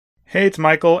Hey, it's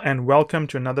Michael, and welcome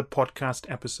to another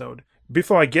podcast episode.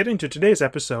 Before I get into today's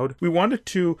episode, we wanted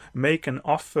to make an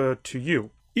offer to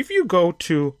you. If you go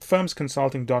to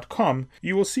firmsconsulting.com,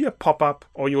 you will see a pop-up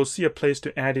or you will see a place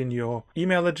to add in your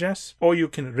email address, or you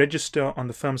can register on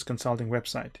the Firms Consulting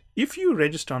website. If you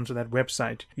register onto that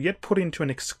website, you get put into an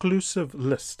exclusive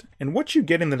list. And what you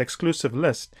get in that exclusive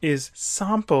list is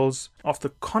samples of the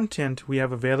content we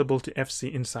have available to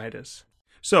FC insiders.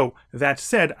 So, that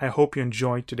said, I hope you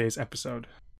enjoyed today's episode.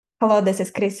 Hello, this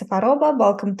is Chris Safarova.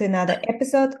 Welcome to another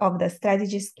episode of the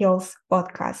Strategy Skills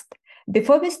podcast.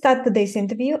 Before we start today's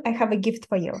interview, I have a gift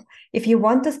for you. If you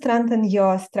want to strengthen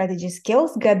your strategy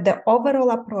skills, get the overall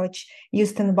approach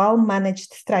used in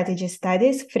well-managed strategy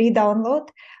studies, free download,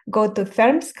 go to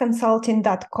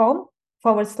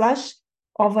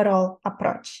firmsconsulting.com/overall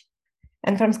approach.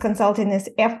 And Firms Consulting is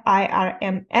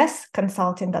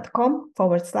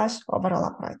firmsconsulting.com/overall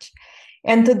approach.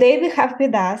 And today we have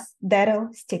with us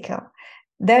Darryl Stickel.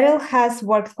 Darryl has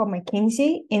worked for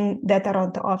McKinsey in the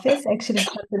Toronto office, actually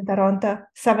in Toronto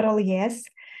several years.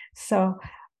 So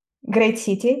great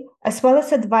city, as well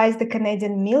as advised the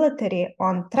Canadian military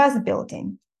on trust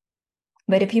building.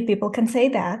 Very few people can say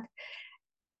that.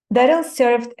 Darryl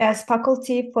served as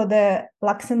faculty for the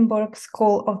Luxembourg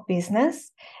School of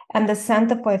Business and the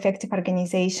Center for Effective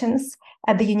Organizations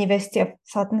at the University of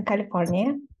Southern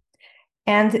California,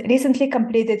 and recently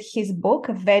completed his book,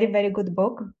 a very, very good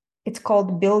book. It's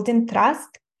called Building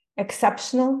Trust,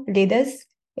 Exceptional Leaders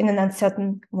in an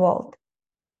Uncertain World.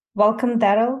 Welcome,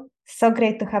 Darryl. So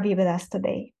great to have you with us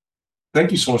today.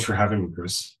 Thank you so much for having me,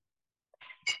 Chris.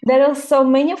 Darryl, so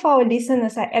many of our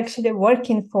listeners are actually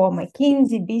working for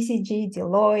McKinsey, BCG,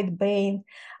 Deloitte, Bain,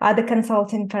 other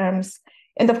consulting firms.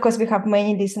 And of course, we have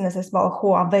many listeners as well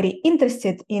who are very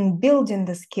interested in building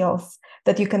the skills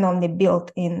that you can only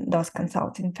build in those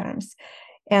consulting firms.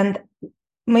 And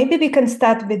maybe we can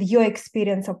start with your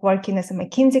experience of working as a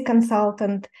McKinsey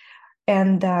consultant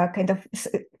and kind of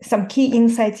some key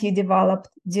insights you developed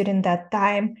during that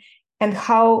time and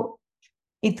how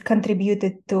it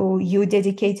contributed to you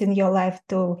dedicating your life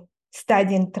to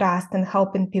studying trust and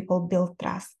helping people build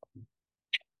trust.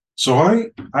 So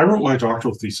I wrote my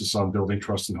doctoral thesis on building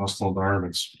trust in hostile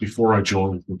environments before I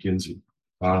joined McKinsey.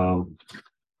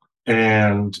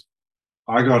 And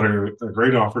I got a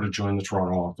great offer to join the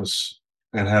Toronto office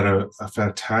and had a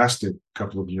fantastic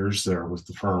couple of years there with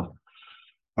the firm.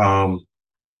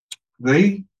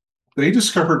 They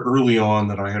discovered early on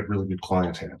that I had really good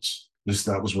client hands. At least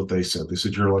that was what they said. They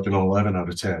said, you're like an 11 out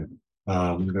of 10.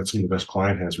 You got some of the best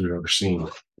client hands we've ever seen,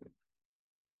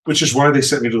 which is why they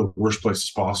sent me to the worst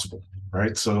places possible,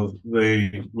 right? So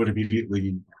they would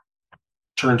immediately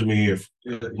turn to me if,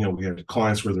 we had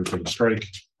clients where there was a strike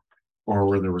or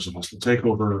where there was a hostile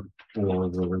takeover or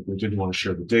they didn't want to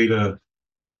share the data.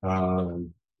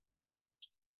 And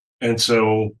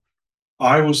so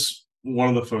I was one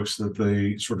of the folks that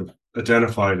they sort of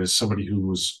identified as somebody who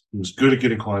was good at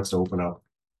getting clients to open up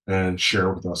and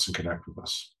share with us and connect with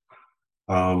us.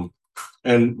 And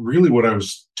really what I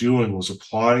was doing was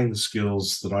applying the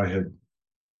skills that I had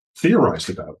theorized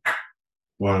about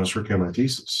when I was working on my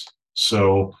thesis.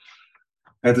 So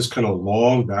I had this kind of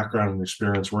long background and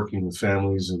experience working with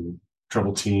families and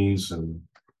troubled teens and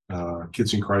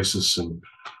kids in crisis and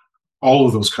all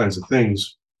of those kinds of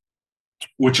things,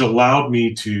 which allowed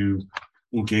me to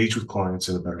engage with clients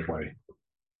in a better way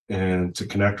and to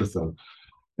connect with them.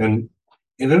 And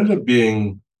it ended up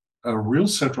being a real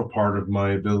central part of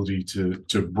my ability to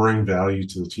bring value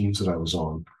to the teams that I was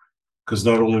on. Because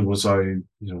not only was I,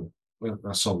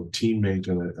 a solid teammate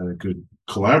and a good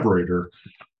collaborator,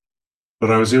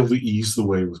 but I was able to ease the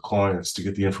way with clients to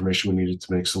get the information we needed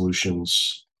to make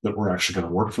solutions that were actually going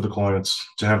to work for the clients,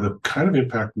 to have the kind of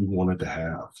impact we wanted to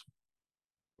have.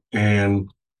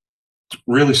 And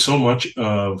really so much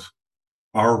of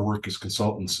our work as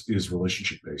consultants is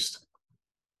relationship based.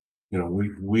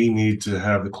 We need to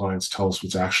have the clients tell us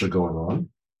what's actually going on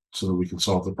so that we can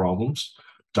solve the problems,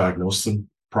 diagnose them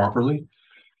properly.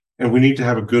 And we need to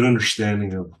have a good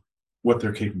understanding of what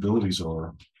their capabilities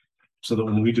are so that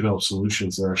when we develop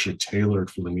solutions, they're actually tailored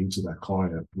for the needs of that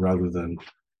client rather than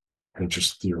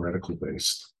just theoretically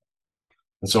based.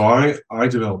 And so I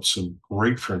developed some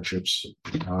great friendships,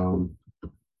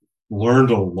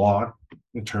 learned a lot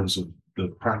in terms of the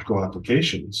practical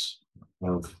applications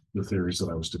of the theories that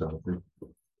I was developing.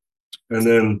 And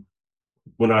then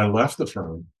when I left the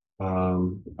firm, I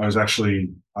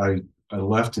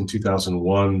left in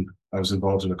 2001. I was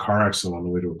involved in a car accident on the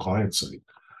way to a client site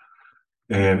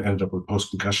and ended up with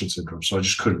post-concussion syndrome. So I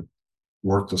just couldn't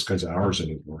work those kinds of hours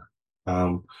anymore.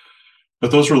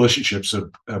 But those relationships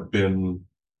have been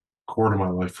core to my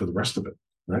life for the rest of it,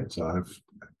 right? So I've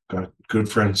got good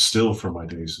friends still from my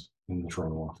days in the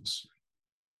Toronto office.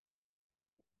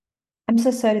 I'm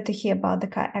so sorry to hear about the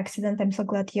car accident. I'm so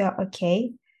glad you're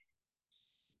okay.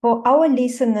 For our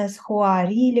listeners who are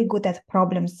really good at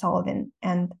problem solving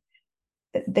and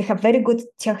they have very good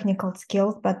technical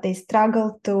skills, but they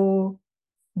struggle to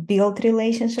build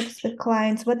relationships with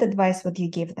clients, what advice would you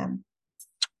give them?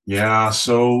 Yeah,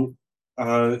 so,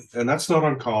 and that's not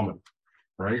uncommon,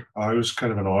 right? I was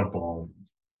kind of an oddball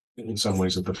in some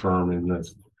ways at the firm in that,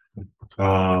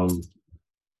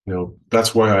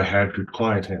 that's why I had good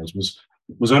client hands,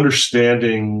 was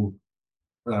understanding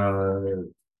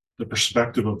the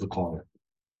perspective of the client,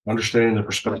 understanding the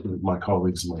perspective of my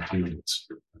colleagues and my teammates.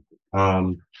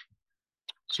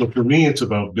 So for me, it's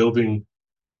about building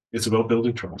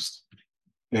trust.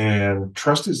 And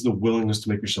trust is the willingness to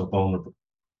make yourself vulnerable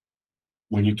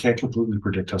when you can't completely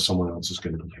predict how someone else is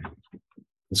going to behave.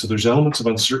 And so there's elements of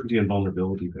uncertainty and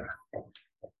vulnerability there.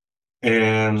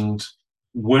 And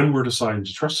when we're deciding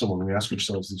to trust someone, we ask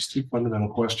ourselves these two fundamental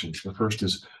questions. The first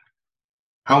is,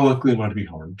 how likely am I to be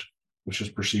harmed, which is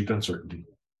perceived uncertainty.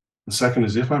 The second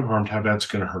is, if I'm harmed, how bad's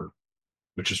going to hurt,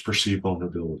 which is perceived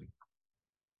vulnerability.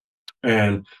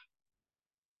 And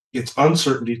it's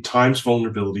uncertainty times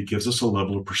vulnerability gives us a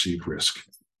level of perceived risk.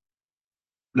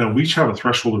 Now, we each have a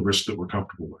threshold of risk that we're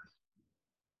comfortable with.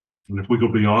 And if we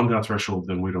go beyond that threshold,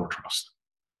 then we don't trust.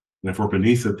 And if we're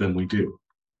beneath it, then we do.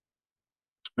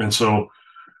 And so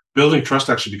building trust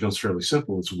actually becomes fairly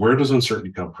simple. It's, where does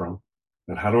uncertainty come from?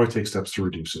 And how do I take steps to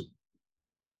reduce it?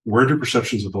 Where do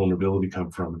perceptions of vulnerability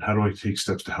come from? And how do I take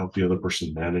steps to help the other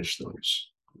person manage those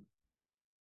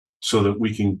so that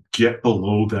we can get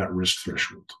below that risk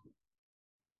threshold?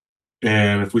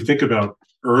 And if we think about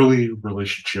early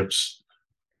relationships,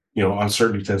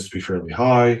 uncertainty tends to be fairly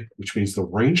high, which means the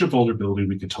range of vulnerability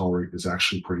we can tolerate is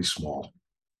actually pretty small.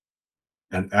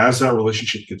 And as that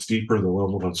relationship gets deeper, the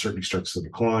level of uncertainty starts to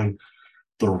decline.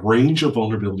 The range of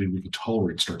vulnerability we can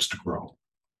tolerate starts to grow.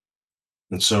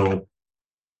 And so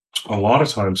a lot of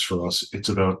times for us, it's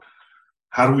about,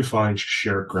 how do we find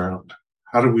shared ground?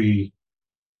 How do we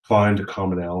find a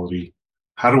commonality?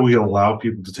 How do we allow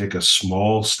people to take a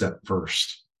small step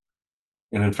first?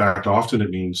 And in fact, often it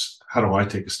means, how do I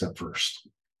take a step first?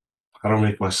 How do I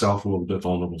make myself a little bit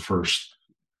vulnerable first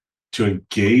to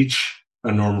engage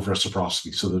a norm of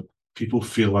reciprocity so that people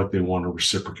feel like they want to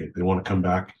reciprocate. They want to come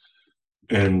back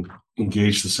and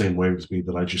engage the same way with me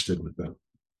that I just did with them.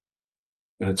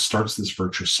 And it starts this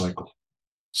virtuous cycle.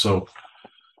 So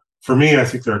for me, I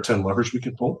think there are 10 levers we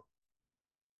can pull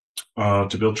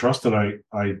to build trust. And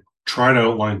I try to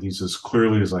outline these as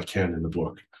clearly as I can in the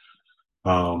book.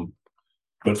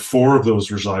 But 4 of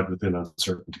those reside within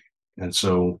uncertainty. And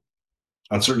so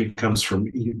uncertainty comes from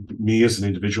me as an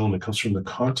individual, and it comes from the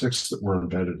context that we're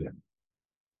embedded in.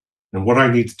 And what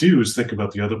I need to do is think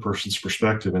about the other person's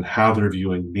perspective and how they're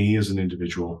viewing me as an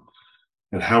individual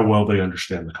and how well they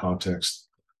understand the context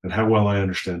and how well I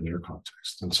understand their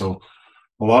context. And so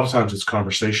a lot of times it's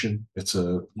conversation. It's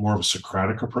a more of a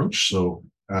Socratic approach. So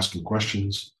asking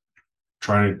questions,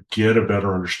 trying to get a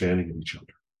better understanding of each other.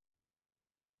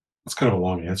 That's kind of a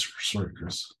long answer. Sorry,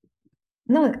 Chris.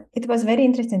 No, it was very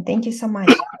interesting. Thank you so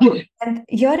much. And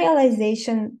your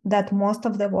realization that most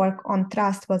of the work on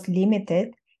trust was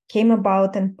limited came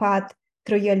about in part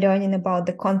through your learning about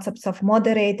the concepts of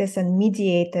moderators and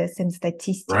mediators in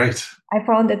statistics. Right. I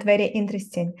found it very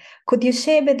interesting. Could you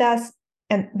share with us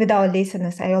and with our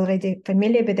listeners? I already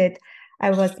familiar with it. I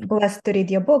was blessed to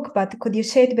read your book, but could you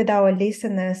share it with our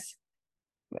listeners?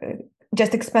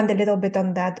 Just expand a little bit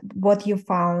on that, what you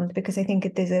found, because I think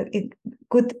it is a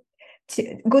good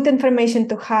information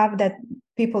to have that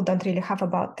people don't really have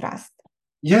about trust.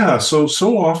 Yeah, so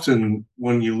often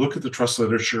when you look at the trust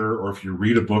literature, or if you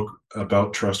read a book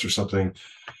about trust or something,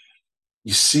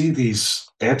 you see these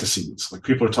antecedents. Like,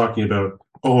 people are talking about,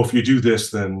 oh, if you do this,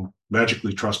 then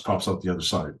magically trust pops out the other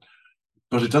side.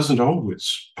 But it doesn't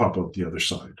always pop out the other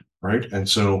side, right? And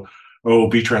so, oh,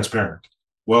 be transparent.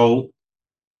 Well,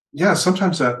 yeah,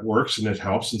 sometimes that works and it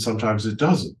helps, and sometimes it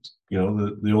doesn't.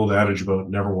 The old adage about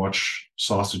never watch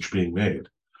sausage being made.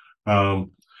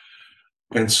 And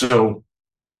so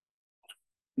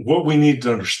what we need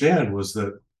to understand was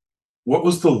that, what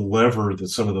was the lever that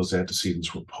some of those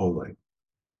antecedents were pulling,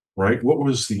 right? What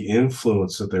was the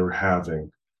influence that they were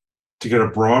having to get a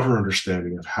broader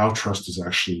understanding of how trust is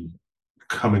actually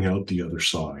coming out the other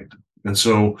side? And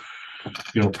so,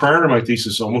 prior to my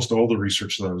thesis, almost all the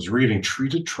research that I was reading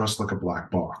treated trust like a black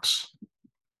box.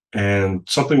 And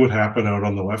something would happen out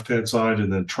on the left-hand side,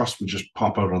 and then trust would just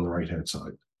pop out on the right-hand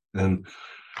side. And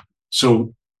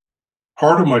so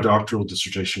part of my doctoral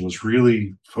dissertation was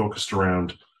really focused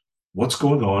around what's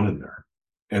going on in there.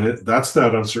 And that's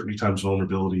that uncertainty times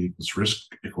vulnerability equals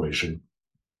risk equation.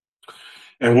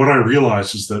 And what I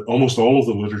realized is that almost all of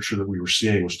the literature that we were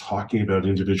seeing was talking about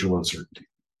individual uncertainty.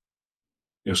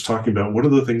 It was talking about what are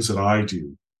the things that I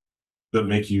do that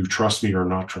make you trust me or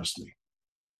not trust me.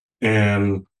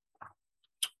 And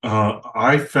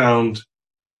I found,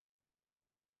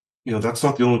 that's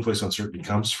not the only place uncertainty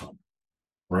comes from,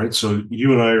 right? So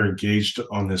you and I are engaged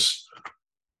on this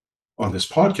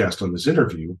podcast, on this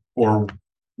interview, or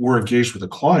we're engaged with a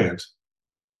client.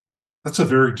 That's a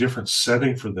very different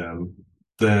setting for them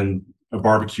than a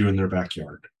barbecue in their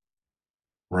backyard,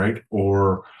 right?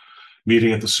 Or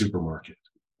meeting at the supermarket,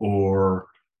 or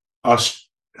us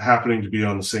happening to be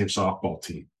on the same softball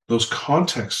team. Those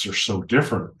contexts are so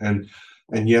different, and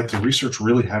yet the research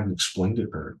really hadn't explained it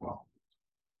very well.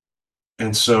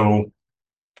 And so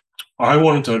I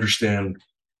wanted to understand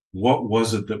what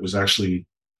was it that was actually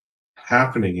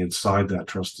happening inside that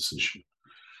trust decision.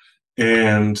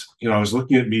 And I was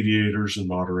looking at mediators and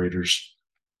moderators.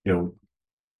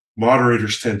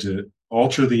 Moderators tend to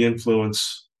alter the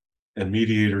influence, and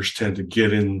mediators tend to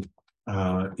get in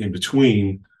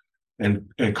between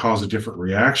and cause a different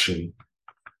reaction.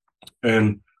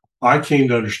 And I came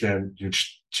to understand,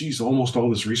 geez, almost all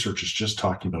this research is just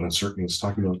talking about uncertainty. It's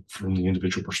talking about from the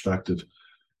individual perspective.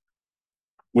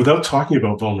 Without talking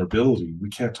about vulnerability, we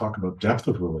can't talk about depth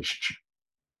of relationship,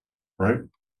 right?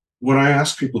 When I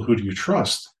ask people, who do you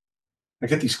trust? I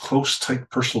get these close, tight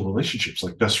personal relationships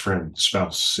like best friend,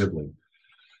 spouse, sibling.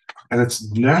 And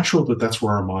it's natural that that's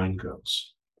where our mind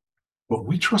goes. But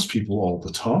we trust people all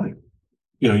the time.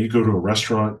 You go to a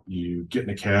restaurant, you get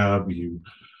in a cab, you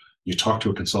talk to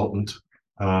a consultant.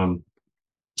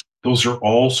 Those are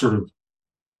all sort of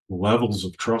levels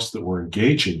of trust that we're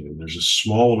engaging in. There's a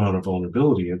small amount of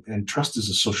vulnerability, and trust is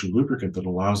a social lubricant that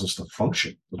allows us to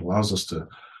function, that allows us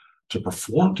to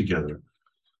perform together.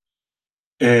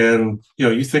 And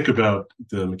you think about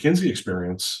the McKinsey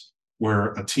experience,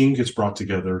 where a team gets brought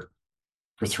together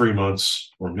for 3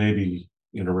 months, or maybe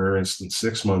in a rare instance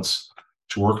 6 months,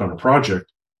 to work on a project.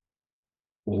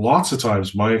 Lots of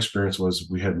times my experience was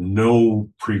we had no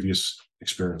previous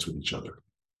experience with each other.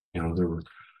 There were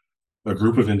a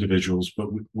group of individuals, but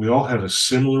we all had a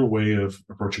similar way of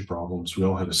approaching problems. We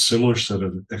all had a similar set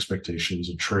of expectations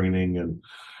and training, and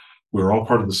we were all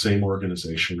part of the same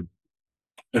organization.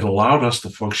 It allowed us to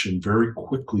function very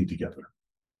quickly together.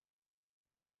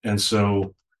 And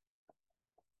so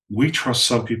we trust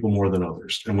some people more than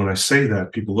others. And when I say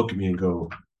that, people look at me and go,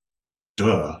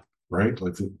 duh, right?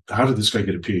 Like, how did this guy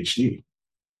get a PhD?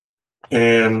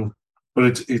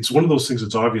 But it's one of those things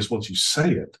that's obvious once you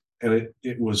say it, and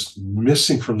it was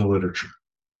missing from the literature.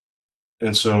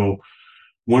 And so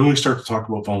when we start to talk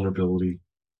about vulnerability,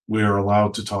 we are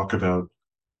allowed to talk about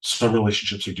some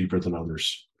relationships are deeper than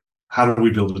others. How do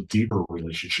we build a deeper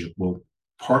relationship? Well,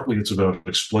 partly it's about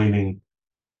explaining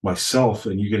myself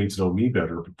and you getting to know me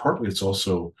better, but partly it's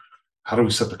also how do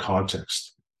we set the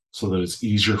context so that it's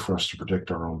easier for us to predict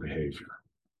our own behavior.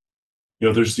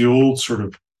 There's the old sort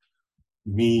of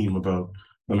meme about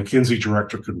a McKinsey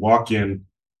director could walk in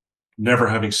never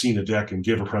having seen a deck and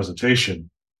give a presentation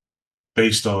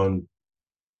based on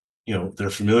their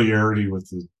familiarity with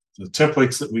the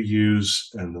templates that we use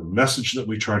and the message that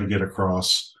we try to get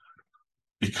across,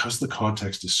 because the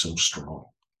context is so strong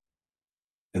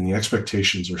and the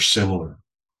expectations are similar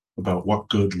about what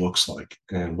good looks like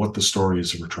and what the story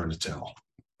is that we're trying to tell.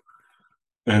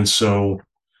 And so,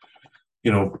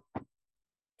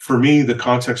 for me, the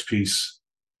context piece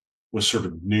was sort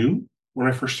of new when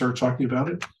I first started talking about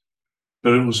it,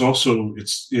 but it was also,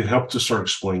 it helped to start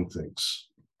explaining things,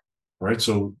 right?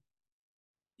 So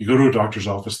you go to a doctor's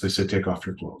office, they say, take off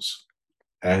your clothes,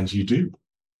 and you do,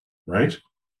 right?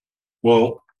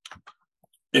 Well,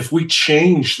 if we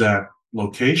change that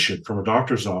location from a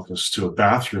doctor's office to a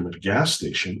bathroom at a gas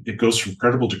station, it goes from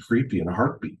credible to creepy in a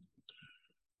heartbeat,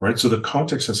 right? So the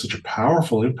context has such a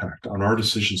powerful impact on our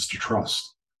decisions to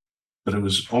trust that it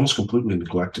was almost completely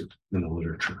neglected in the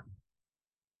literature.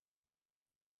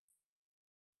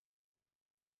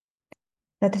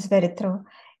 That is very true.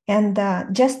 And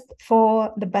just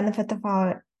for the benefit of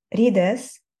our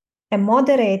readers, a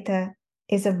moderator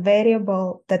is a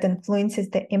variable that influences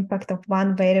the impact of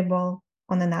one variable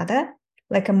on another,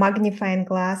 like a magnifying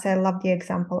glass. I love the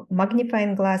example.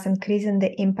 Magnifying glass increasing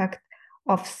the impact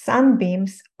of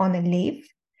sunbeams on a leaf.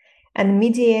 And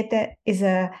mediator is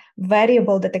a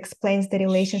variable that explains the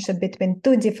relationship between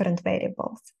two different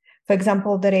variables. For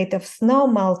example, the rate of snow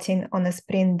melting on a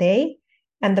spring day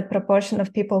and the proportion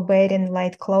of people wearing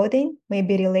light clothing may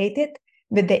be related,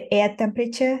 with the air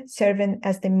temperature serving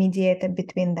as the mediator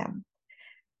between them.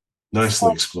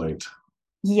 Nicely explained.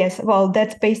 Yes, well,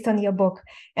 that's based on your book.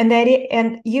 And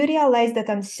you realized that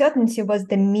uncertainty was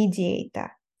the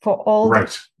mediator for all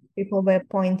the people were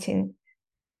pointing.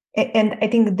 And I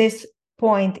think this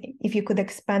point, if you could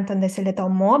expand on this a little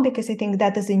more, because I think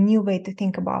that is a new way to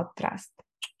think about trust.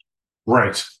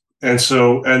 Right. And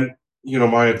so,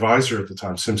 my advisor at the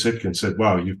time, Sim Sitkin, said,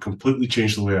 wow, you've completely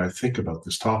changed the way I think about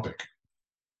this topic.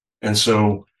 And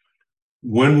so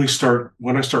when I start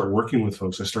working with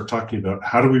folks, I start talking about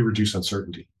how do we reduce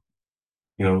uncertainty?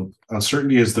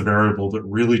 Uncertainty is the variable that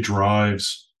really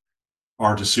drives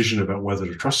our decision about whether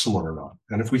to trust someone or not.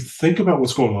 And if we think about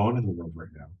what's going on in the world right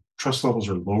now, trust levels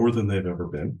are lower than they've ever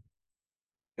been.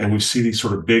 And we see these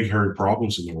sort of big, hairy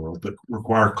problems in the world that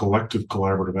require collective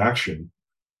collaborative action,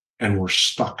 and we're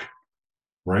stuck,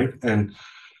 right? And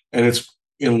it's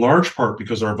in large part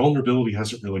because our vulnerability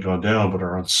hasn't really gone down, but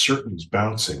our uncertainty is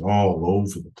bouncing all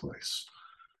over the place.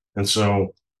 And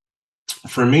so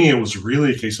for me, it was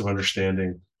really a case of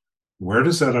understanding, where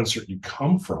does that uncertainty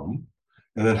come from?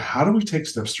 And then how do we take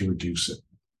steps to reduce it?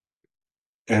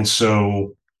 And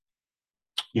so,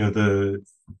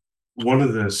 one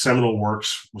of the seminal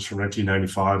works was from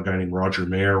 1995. A guy named Roger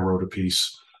Mayer wrote a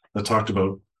piece that talked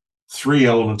about 3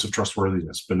 elements of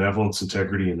trustworthiness: benevolence,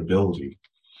 integrity, and ability.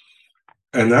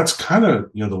 And that's kind of,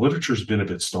 the literature's been a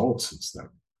bit stalled since then.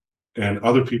 And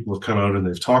other people have come out and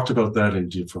they've talked about that in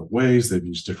different ways. They've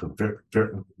used different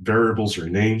variables or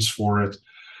names for it.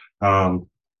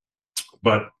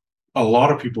 But a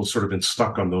lot of people have sort of been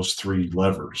stuck on those 3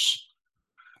 levers.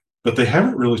 But they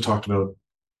haven't really talked about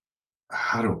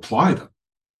how to apply them,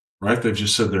 right? They've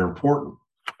just said they're important.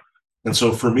 And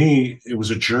so for me, it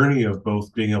was a journey of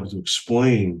both being able to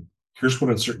explain, here's what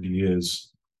uncertainty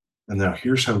is, and now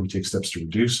here's how we take steps to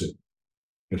reduce it.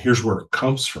 And here's where it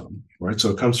comes from, right? So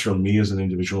it comes from me as an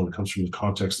individual, and it comes from the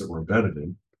context that we're embedded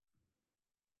in.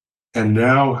 And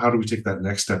now how do we take that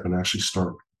next step and actually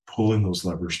start pulling those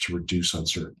levers to reduce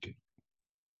uncertainty?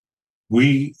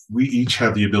 We each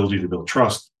have the ability to build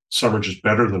trust. Some are just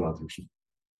better than others.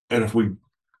 And if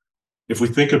we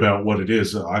think about what it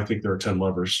is, I think there are 10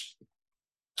 levers.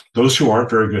 Those who aren't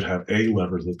very good have a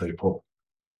lever that they pull.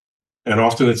 And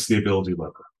often it's the ability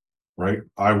lever, right?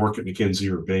 I work at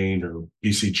McKinsey or Bain or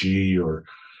BCG, or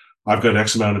I've got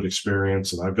X amount of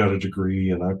experience and I've got a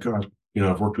degree and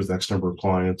I've worked with X number of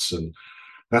clients. And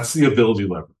that's the ability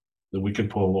lever that we can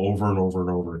pull over and over and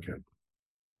over again.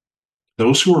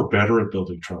 Those who are better at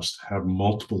building trust have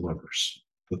multiple levers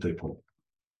that they pull.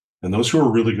 And those who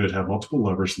are really good have multiple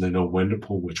levers and they know when to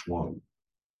pull which one.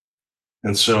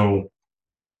 And so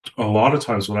a lot of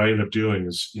times what I end up doing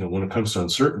is, when it comes to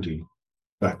uncertainty,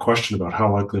 that question about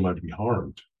how likely am I to be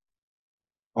harmed,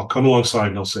 I'll come alongside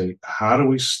and I'll say, how do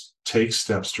we take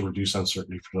steps to reduce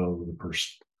uncertainty for the other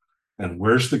person? And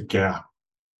where's the gap?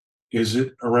 Is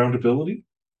it around ability?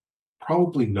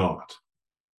 Probably not.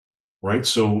 Right?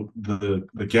 So the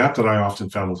gap that I often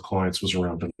found with clients was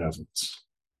around benevolence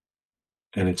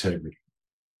and integrity.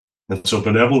 And so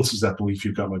benevolence is that belief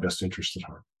you've got my best interest at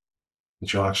heart,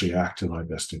 that you'll actually act in my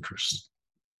best interest.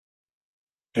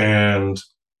 And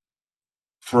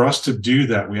for us to do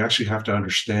that, we actually have to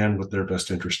understand what their best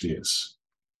interest is,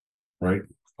 right?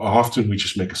 Often we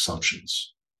just make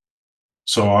assumptions.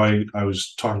 So I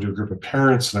was talking to a group of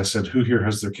parents and I said, who here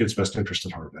has their kid's best interest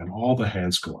at heart? And all the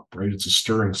hands go up, right? It's a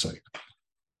stirring sight.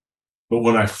 But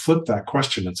when I flip that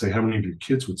question and say, how many of your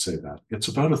kids would say that? It's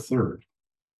about a third,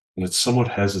 and it's somewhat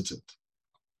hesitant.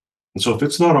 And so if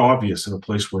it's not obvious in a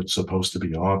place where it's supposed to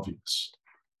be obvious,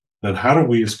 then how do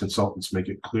we as consultants make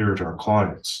it clear to our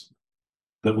clients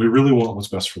that we really want what's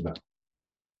best for them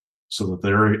so that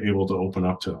they're able to open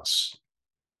up to us?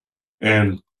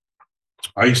 And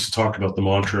I used to talk about the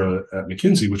mantra at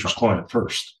McKinsey, which was client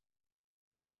first.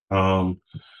 And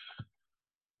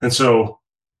so,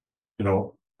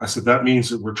 I said, that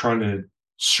means that we're trying to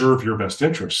serve your best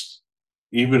interest,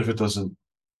 even if it doesn't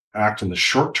act in the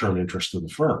short-term interest of the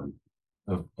firm,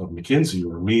 of McKinsey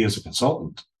or me as a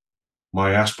consultant.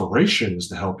 My aspiration is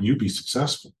to help you be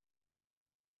successful.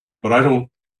 But I don't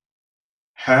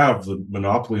have the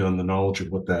monopoly on the knowledge of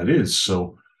what that is.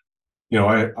 So,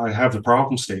 I have the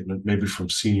problem statement maybe from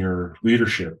senior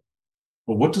leadership.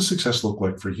 But what does success look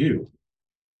like for you?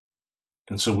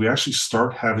 And so we actually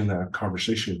start having that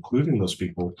conversation, including those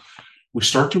people. We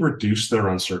start to reduce their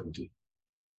uncertainty.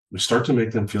 We start to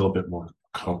make them feel a bit more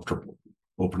comfortable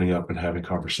opening up and having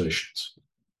conversations.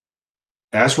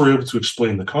 As we're able to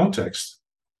explain the context,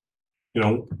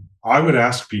 I would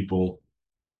ask people,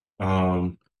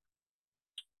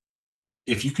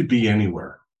 if you could be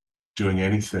anywhere, doing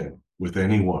anything, with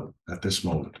anyone at this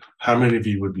moment, how many of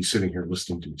you would be sitting here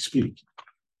listening to me speak?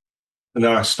 And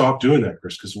now I stopped doing that,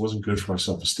 Chris, because it wasn't good for my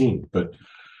self-esteem. But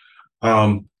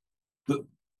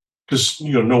because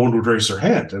no one would raise their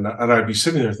hand, and I'd be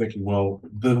sitting there thinking, well,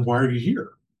 then why are you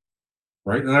here,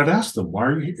 right? And I'd ask them, why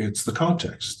are you here? It's the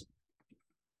context.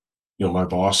 My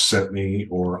boss sent me,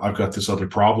 or I've got this other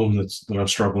problem that I'm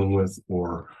struggling with,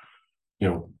 or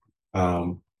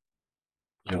I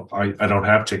don't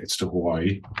have tickets to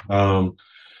Hawaii,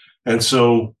 and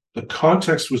so the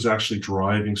context was actually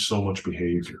driving so much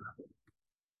behavior.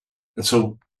 And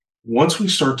so once we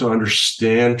start to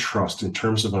understand trust in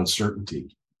terms of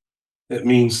uncertainty, it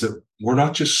means that we're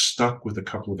not just stuck with a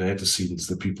couple of antecedents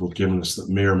that people have given us that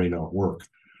may or may not work.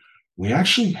 We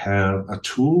actually have a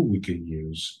tool we can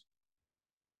use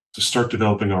to start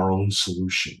developing our own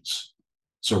solutions.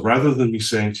 So rather than me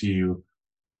saying to you,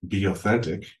 be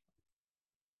authentic,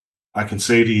 I can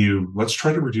say to you, let's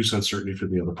try to reduce uncertainty for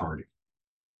the other party.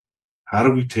 How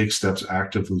do we take steps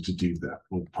actively to do that?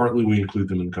 Well, partly we include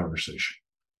them in the conversation.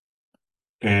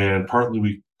 And partly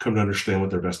we come to understand what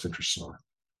their best interests are.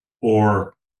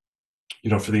 Or,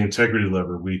 for the integrity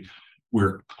lever, we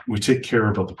take care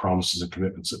about the promises and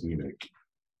commitments that we make.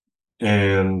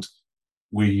 And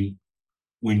we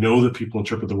know that people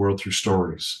interpret the world through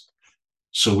stories.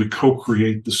 So we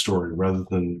co-create the story rather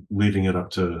than leaving it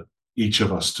up to each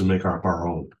of us to make up our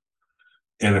own.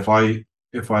 And if I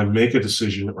make a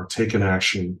decision or take an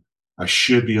action, I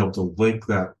should be able to link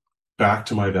that back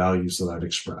to my values that I've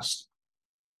expressed.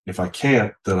 If I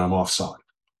can't, then I'm offside.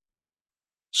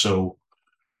 So,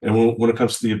 and when it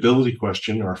comes to the ability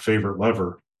question, our favorite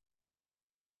lever,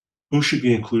 who should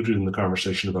be included in the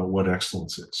conversation about what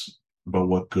excellence is, about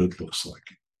what good looks like?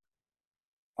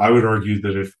 I would argue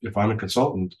that if I'm a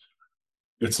consultant,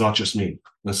 it's not just me.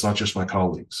 It's not just my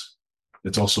colleagues.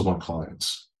 It's also my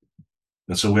clients.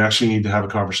 And so we actually need to have a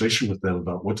conversation with them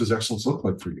about what does excellence look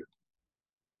like for you,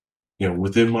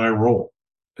 within my role.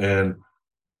 And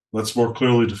let's more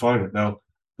clearly define it. Now,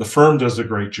 the firm does a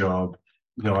great job.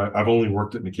 I've only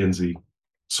worked at McKinsey,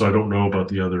 so I don't know about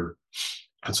the other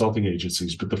consulting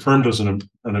agencies, but the firm does an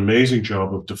amazing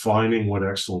job of defining what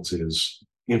excellence is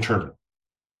internally,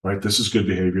 right? This is good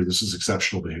behavior. This is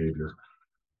exceptional behavior.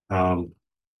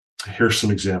 Here's some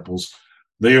examples.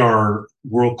 They are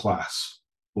world-class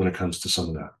when it comes to some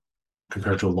of that,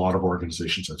 compared to a lot of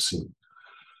organizations I've seen.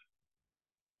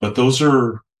 But those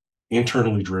are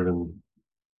internally driven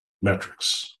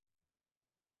metrics.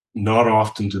 Not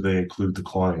often do they include the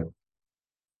client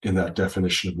in that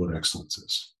definition of what excellence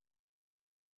is.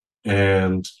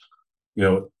 And,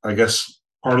 I guess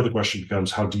part of the question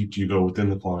becomes, how deep do you go within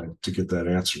the client to get that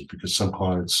answer? Because some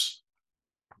clients,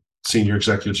 senior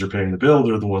executives are paying the bill.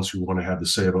 They're the ones who want to have the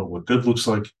say about what good looks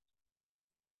like.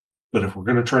 But if we're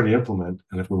going to try to implement,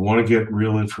 and if we want to get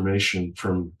real information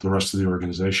from the rest of the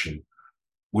organization,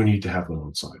 we need to have them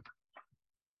on side.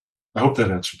 I hope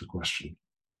that answered the question.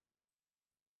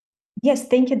 Yes,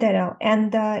 thank you, Darryl.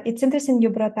 And it's interesting you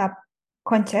brought up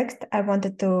context. I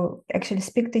wanted to actually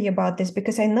speak to you about this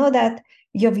because I know that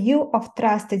your view of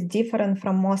trust is different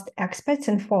from most experts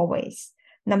in 4 ways.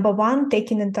 Number 1,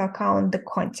 taking into account the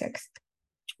context.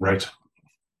 Right.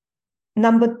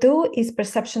 Number 2 is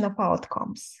perception of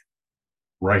outcomes.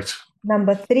 Right.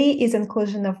 Number 3 is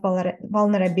inclusion of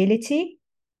vulnerability.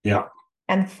 Yeah.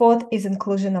 And 4th is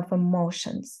inclusion of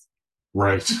emotions.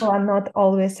 Right. People are not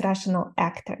always rational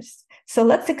actors. So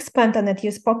let's expand on it.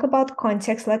 You spoke about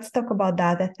context. Let's talk about the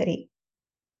other 3.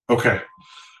 Okay.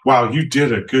 Wow, you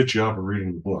did a good job of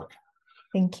reading the book.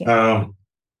 Thank you.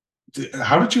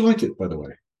 How did you like it, by the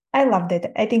way? I loved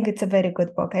it. I think it's a very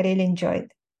good book. I really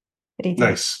enjoyed reading.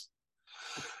 Nice.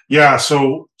 Yeah.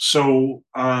 So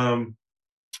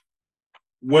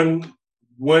when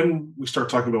we start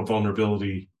talking about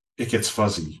vulnerability, it gets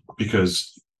fuzzy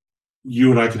because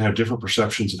you and I can have different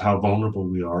perceptions of how vulnerable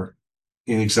we are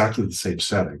in exactly the same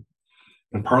setting.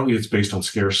 And partly it's based on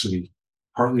scarcity.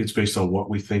 Partly it's based on what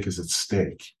we think is at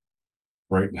stake,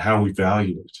 right? And how we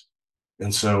value it.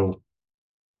 And so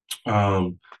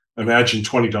imagine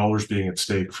 $20 being at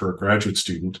stake for a graduate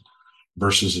student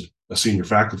versus a senior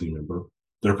faculty member.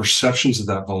 Their perceptions of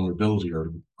that vulnerability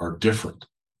are different.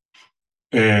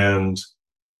 And,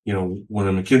 when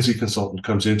a McKinsey consultant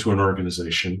comes into an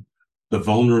organization, the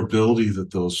vulnerability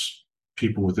that those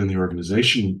people within the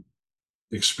organization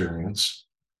experience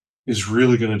is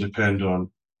really going to depend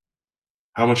on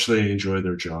how much they enjoy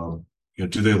their job.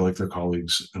 Do they like their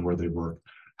colleagues and where they work?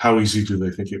 How easy do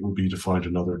they think it will be to find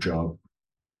another job?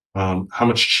 How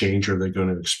much change are they going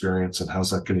to experience, and how's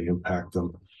that going to impact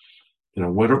them?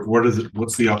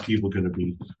 What's the upheaval going to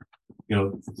be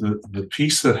the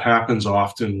piece that happens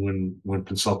often when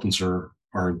consultants are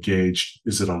engaged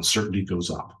is that uncertainty goes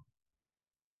up.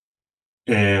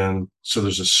 And so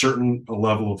there's a certain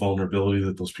level of vulnerability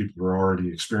that those people are already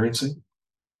experiencing.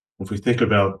 If we think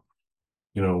about,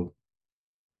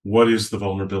 what is the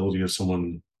vulnerability of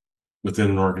someone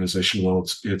within an organization? Well,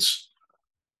 it's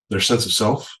their sense of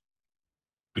self,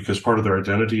 because part of their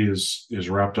identity is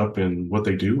wrapped up in what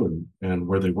they do and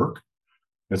where they work.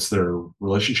 It's their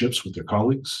relationships with their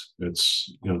colleagues.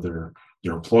 It's their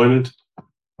employment,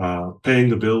 paying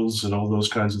the bills, and all those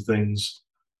kinds of things.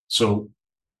 So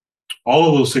all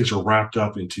of those things are wrapped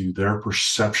up into their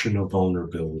perception of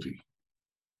vulnerability.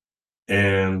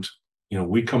 And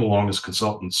we come along as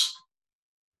consultants,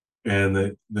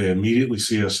 and they immediately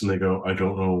see us and they go, I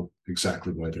don't know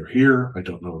exactly why they're here. I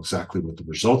don't know exactly what the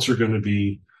results are going to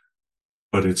be,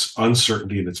 but it's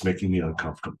uncertainty and it's making me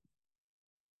uncomfortable.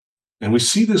 And we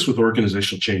see this with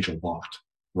organizational change a lot,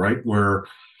 right? Where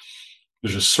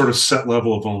there's a sort of set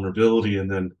level of vulnerability,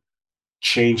 and then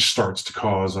change starts to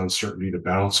cause uncertainty to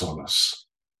bounce on us,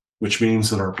 which means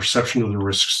that our perception of the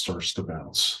risk starts to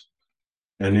bounce.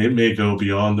 And it may go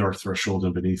beyond our threshold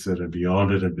and beneath it, and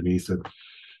beyond it and beneath it.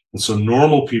 And so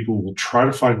normal people will try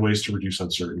to find ways to reduce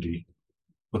uncertainty,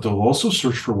 but they'll also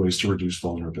search for ways to reduce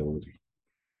vulnerability.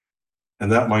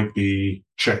 And that might be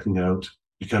checking out,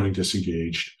 becoming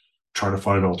disengaged, trying to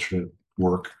find alternate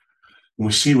work. And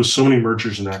we see with so many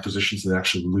mergers and acquisitions, they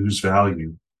actually lose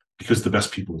value because the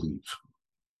best people leave,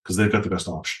 because they've got the best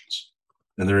options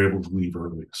and they're able to leave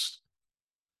earliest.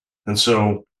 And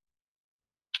so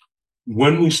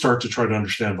when we start to try to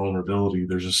understand vulnerability,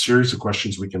 there's a series of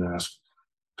questions we can ask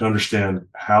to understand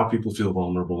how people feel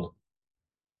vulnerable.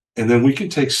 And then we can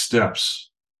take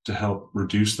steps to help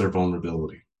reduce their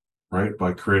vulnerability, right?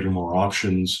 By creating more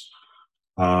options,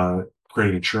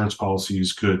 creating insurance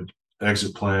policies, good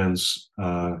exit plans,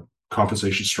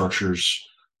 compensation structures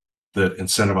that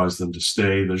incentivize them to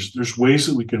stay. There's ways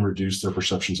that we can reduce their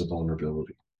perceptions of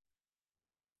vulnerability.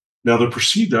 Now, the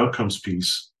perceived outcomes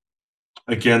piece,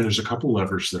 again, there's a couple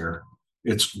levers there.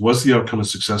 Was the outcome a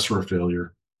success or a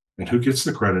failure? And who gets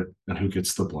the credit and who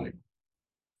gets the blame?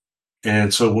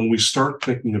 And so when we start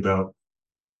thinking about,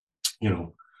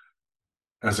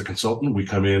 as a consultant, we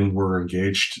come in, we're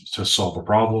engaged to solve a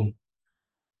problem,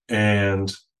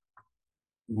 and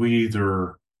we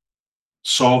either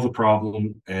solve the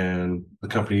problem and the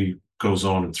company goes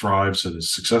on and thrives and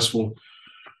is successful,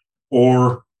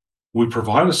 or we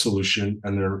provide a solution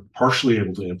and they're partially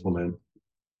able to implement,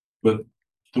 but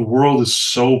the world is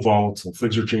so volatile,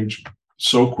 things are changing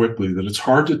so quickly that it's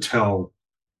hard to tell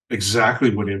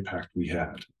exactly what impact we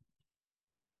had.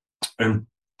 And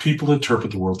people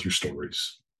interpret the world through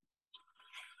stories.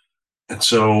 And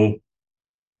so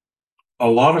a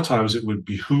lot of times it would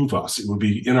behoove us, it would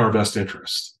be in our best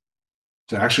interest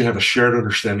to actually have a shared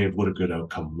understanding of what a good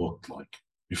outcome looked like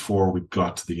before we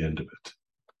got to the end of it.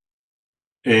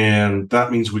 And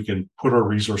that means we can put our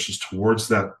resources towards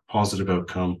that positive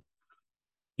outcome.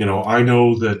 I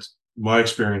know that my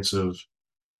experience of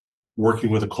working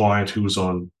with a client who was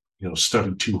on,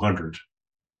 study 200,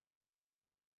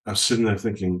 I'm sitting there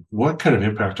thinking, what kind of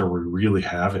impact are we really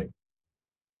having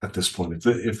at this point?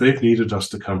 If they've needed us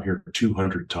to come here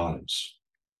 200 times,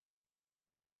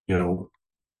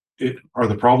 are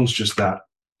the problems just that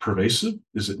pervasive?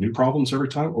 Is it new problems every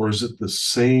time, or is it the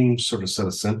same sort of set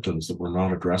of symptoms that we're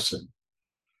not addressing?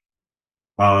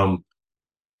 And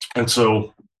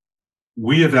so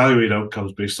we evaluate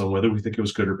outcomes based on whether we think it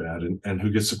was good or bad, and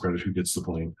who gets the credit, who gets the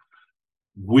blame.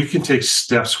 We can take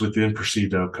steps within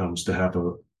perceived outcomes to have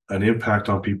an impact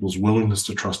on people's willingness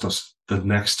to trust us the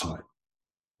next time,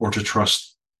 or to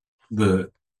trust the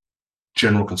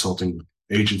general consulting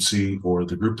agency or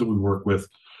the group that we work with,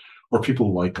 or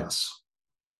people like us.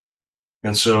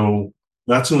 And so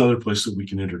that's another place that we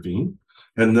can intervene.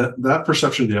 And that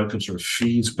perception of the outcome sort of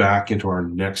feeds back into our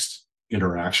next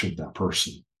interaction with that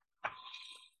person.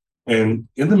 And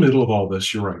in the middle of all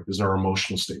this, you're right, is our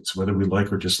emotional states, whether we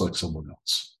like or dislike someone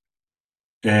else.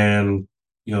 And,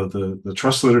 the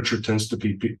trust literature tends to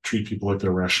treat people like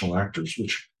they're rational actors,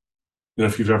 which,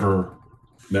 if you've ever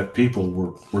met people,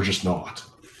 we're just not,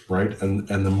 right? And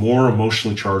the more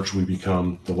emotionally charged we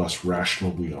become, the less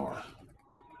rational we are.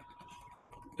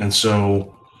 And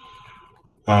so,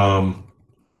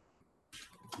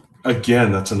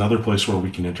 again, that's another place where we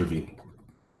can intervene,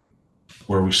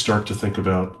 where we start to think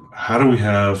about how do we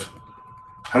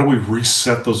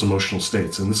reset those emotional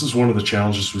states? And this is one of the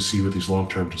challenges we see with these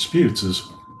long-term disputes is,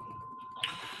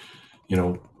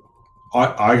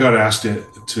 I got asked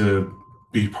to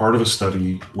be part of a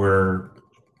study where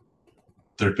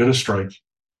there'd been a strike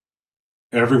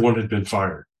everyone had been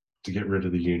fired to get rid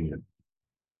of the union.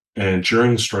 And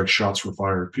during the strike, shots were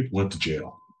fired. People went to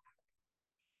jail.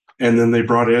 And then they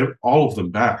brought all of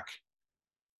them back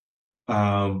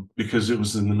because it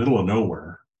was in the middle of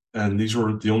nowhere. And these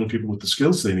were the only people with the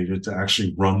skills they needed to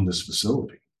actually run this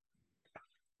facility.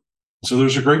 So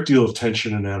there's a great deal of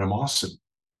tension and animosity,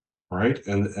 right?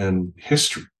 And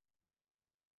history.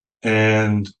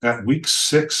 And at week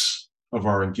 6 of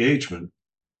our engagement,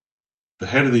 the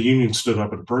head of the union stood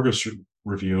up at a progress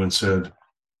review and said,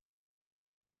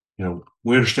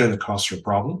 we understand the costs are a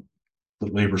problem,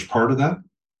 that labor is part of that.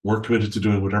 We're committed to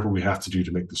doing whatever we have to do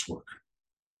to make this work.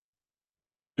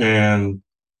 And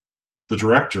the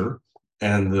director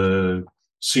and the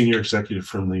senior executive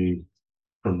from the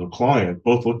client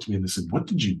both looked at me and they said, "What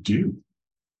did you do?"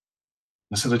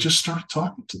 I said, "I just started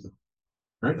talking to them,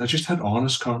 right? I just had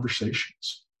honest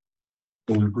conversations.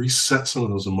 And we reset some of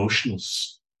those emotional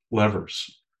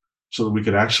levers so that we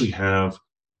could actually have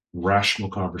rational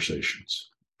conversations."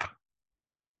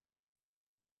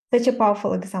 Such a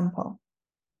powerful example.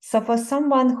 So for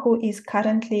someone who is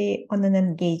currently on an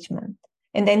engagement,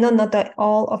 and I know not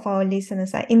all of our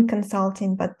listeners are in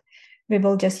consulting, but we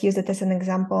will just use it as an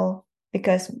example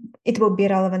because it will be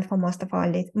relevant for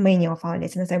many of our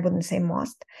listeners. I wouldn't say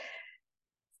most.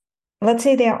 Let's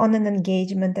say they are on an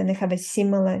engagement and they have a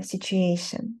similar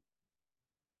situation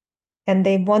and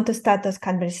they want to start those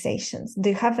conversations.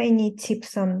 Do you have any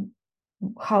tips on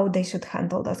how they should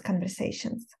handle those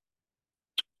conversations?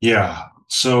 Yeah.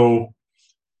 So,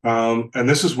 and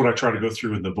this is what I try to go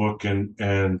through in the book and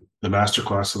the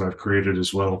masterclass that I've created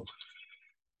as well,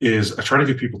 is I try to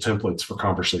give people templates for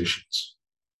conversations.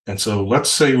 And so let's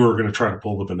say we're going to try to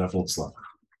pull the benevolence lever.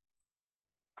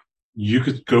 You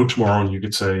could go tomorrow and you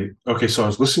could say, okay, so I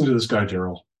was listening to this guy,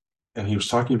 Darryl, and he was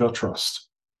talking about trust.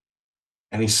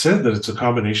 And he said that it's a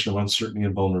combination of uncertainty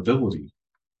and vulnerability.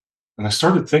 And I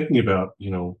started thinking about,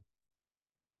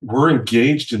 we're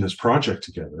engaged in this project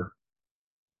together,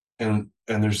 and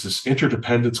there's this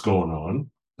interdependence going on.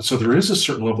 And so there is a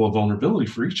certain level of vulnerability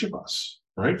for each of us,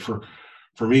 right? For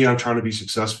me, I'm trying to be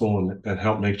successful and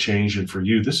help make change. And for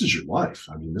you, this is your life.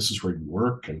 I mean, this is where you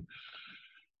work. And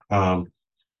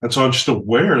so I'm just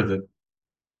aware that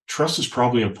trust is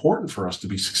probably important for us to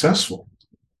be successful.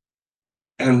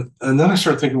 And then I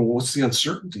started thinking, well, what's the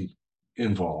uncertainty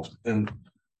involved? And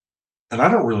I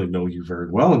don't really know you very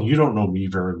well, and you don't know me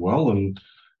very well, and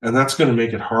that's going to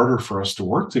make it harder for us to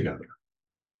work together.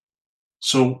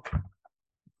 So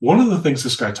one of the things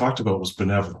this guy talked about was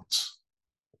benevolence,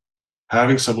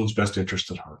 having someone's best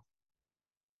interest at heart.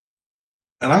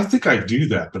 And I think I do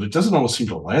that, but it doesn't always seem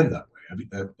to land that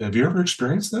way. Have you ever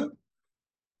experienced that?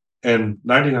 And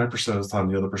 99% of the time,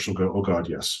 the other person will go, "Oh God,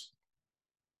 yes."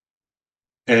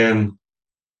 And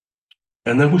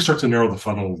then we start to narrow the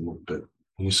funnel a little bit.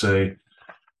 And you say,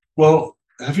 well,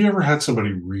 have you ever had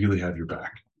somebody really have your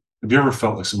back? Have you ever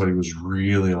felt like somebody was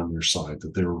really on your side,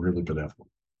 that they were really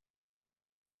benevolent?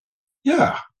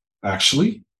 Yeah,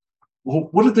 actually. Well,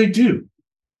 what did they do?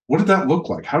 What did that look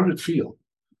like? How did it feel?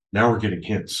 Now we're getting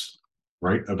hints,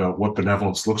 right, about what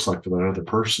benevolence looks like for that other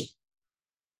person.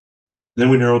 Then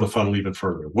we narrow the funnel even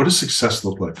further. What does success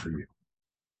look like for you?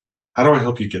 How do I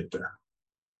help you get there?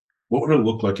 What would it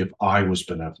look like if I was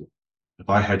benevolent, if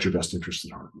I had your best interest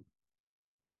at heart?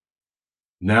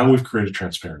 Now we've created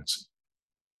transparency.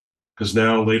 Because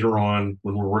now later on,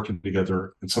 when we're working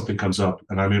together and something comes up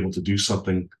and I'm able to do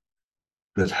something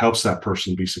that helps that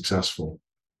person be successful,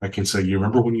 I can say, you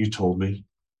remember when you told me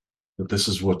that this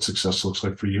is what success looks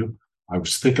like for you? I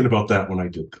was thinking about that when I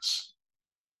did this.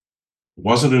 It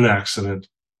wasn't an accident.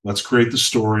 Let's create the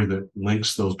story that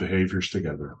links those behaviors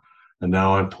together. And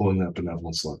now I'm pulling that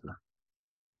benevolence lever.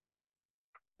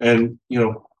 And,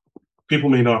 people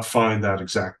may not find that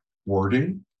exact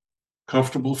wording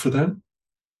comfortable for them.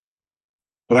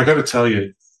 But I got to tell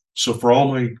you, so for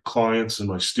all my clients and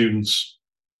my students,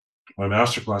 my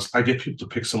masterclass, I get people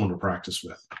to pick someone to practice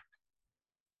with.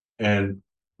 And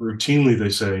routinely they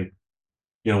say,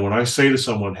 when I say to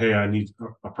someone, hey, I need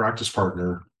a practice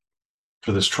partner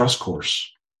for this trust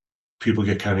course, people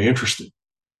get kind of interested.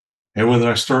 And when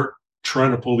I start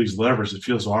trying to pull these levers, it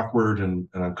feels awkward and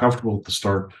uncomfortable at the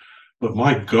start. But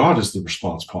my God, is the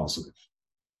response positive.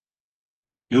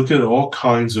 You'll get all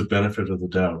kinds of benefit of the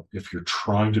doubt if you're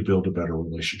trying to build a better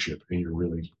relationship and you're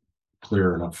really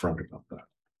clear and upfront about that.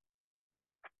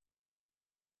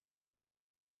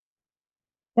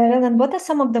 Darryl, and what are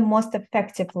some of the most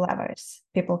effective levers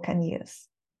people can use?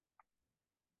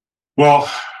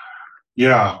 Well,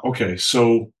 yeah, okay.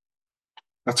 So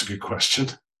that's a good question.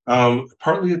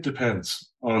 Partly it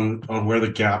depends on where the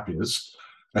gap is.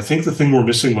 I think the thing we're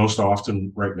missing most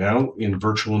often right now in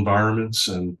virtual environments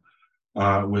and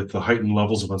with the heightened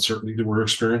levels of uncertainty that we're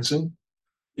experiencing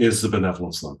is the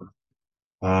benevolence lever.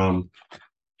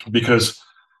 Because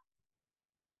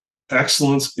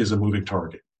excellence is a moving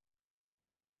target.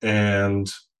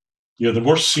 And the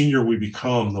more senior we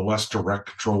become, the less direct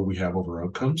control we have over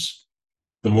outcomes,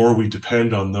 the more we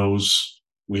depend on those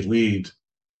we lead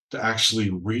to actually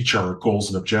reach our goals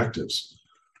and objectives.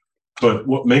 But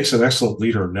what makes an excellent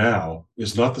leader now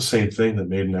is not the same thing that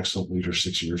made an excellent leader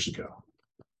 6 years ago.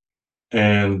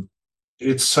 And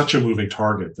it's such a moving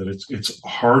target that it's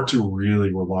hard to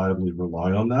really reliably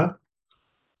rely on that.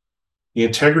 The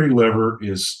integrity lever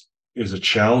is a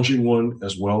challenging one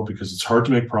as well, because it's hard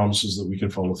to make promises that we can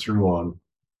follow through on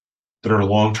that are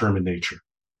long-term in nature,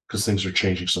 because things are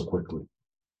changing so quickly.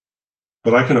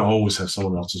 But I can always have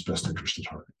someone else's best interest at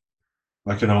heart.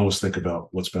 I can always think about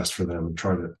what's best for them and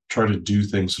try to do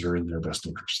things that are in their best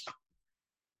interest.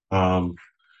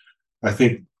 I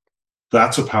think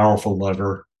that's a powerful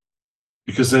lever,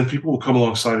 because then people will come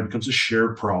alongside. It becomes a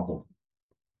shared problem,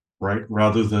 right?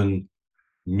 Rather than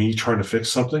me trying to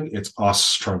fix something, it's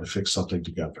us trying to fix something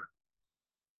together.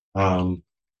 And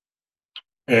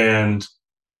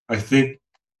I think,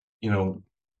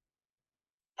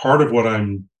 part of what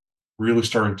I'm really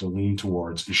starting to lean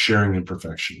towards is sharing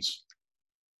imperfections.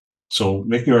 So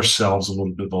making ourselves a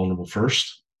little bit vulnerable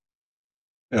first.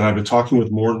 And I've been talking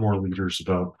with more and more leaders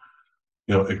about,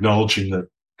 acknowledging that,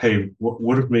 hey, what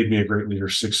would have made me a great leader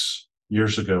 6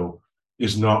 years ago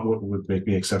is not what would make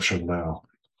me exceptional now.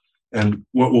 And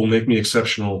what will make me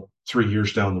exceptional 3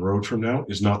 years down the road from now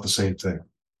is not the same thing.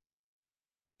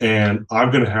 And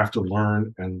I'm going to have to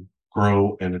learn and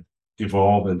grow and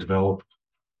evolve and develop.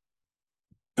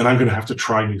 And I'm going to have to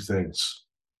try new things.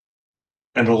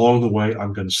 And along the way,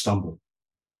 I'm going to stumble.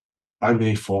 I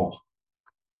may fall.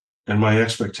 And my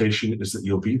expectation is that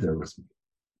you'll be there with me.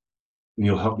 And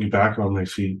you'll help me back on my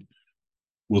feet.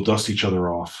 We'll dust each other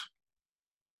off.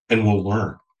 And we'll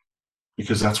learn.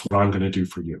 Because that's what I'm going to do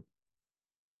for you.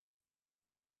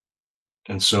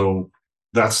 And so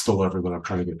that's the lever that I'm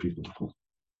trying to get people to pull.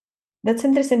 That's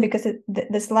interesting, because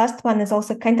this last one is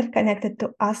also kind of connected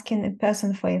to asking a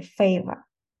person for a favor,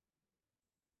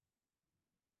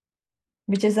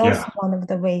 which is also one of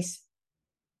the ways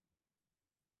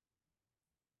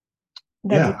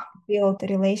that you build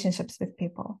relationships with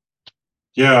people.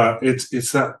 Yeah,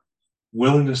 it's that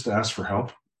willingness to ask for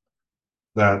help.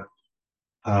 That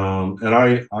and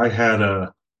I had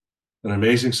an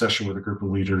amazing session with a group of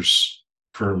leaders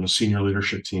from a senior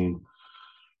leadership team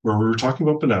where we were talking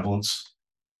about benevolence.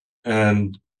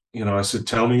 And I said,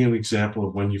 tell me an example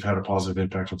of when you've had a positive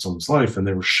impact on someone's life. And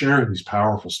they were sharing these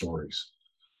powerful stories.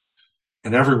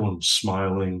 And everyone was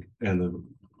smiling, and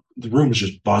the room was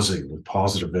just buzzing with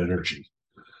positive energy.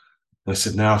 And I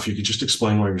said, now, if you could just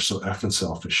explain why you're so effing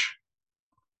selfish.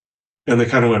 And they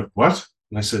kind of went, what?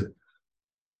 And I said,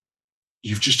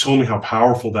 you've just told me how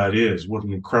powerful that is, what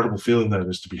an incredible feeling that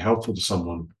is to be helpful to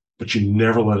someone, but you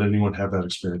never let anyone have that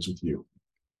experience with you.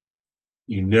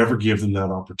 You never give them that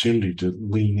opportunity to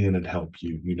lean in and help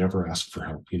you. You never ask for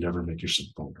help. You never make yourself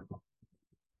vulnerable.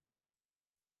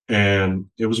 And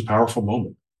it was a powerful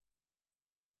moment.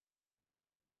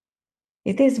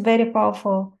 It is very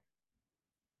powerful.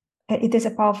 It is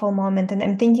a powerful moment. And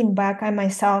I'm thinking back, I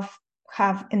myself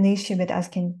have an issue with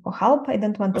asking for help. I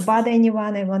don't want to bother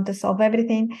anyone. I want to solve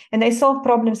everything. And I solve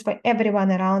problems for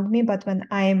everyone around me. But when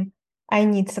I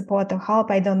need support or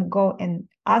help, I don't go and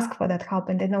ask for that help.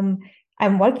 And then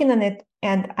I'm working on it,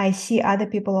 and I see other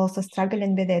people also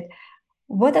struggling with it.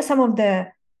 What are some of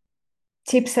the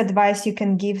tips, advice you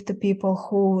can give to people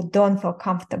who don't feel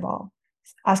comfortable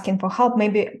asking for help,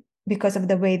 maybe because of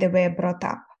the way they were brought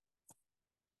up?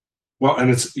 Well,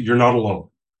 and you're not alone.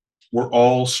 We're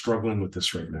all struggling with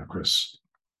this right now, Chris.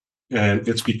 And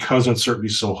it's because uncertainty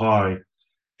is so high,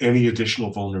 any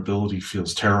additional vulnerability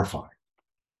feels terrifying.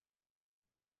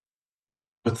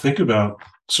 But think about,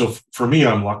 so for me,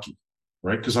 I'm lucky,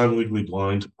 right? Because I'm legally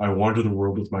blind. I wander the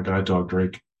world with my guide dog,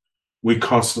 Drake. We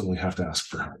constantly have to ask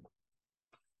for help.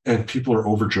 And people are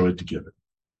overjoyed to give it.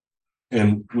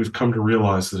 And we've come to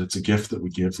realize that it's a gift that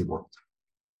we give the world.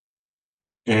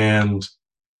 And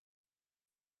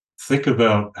think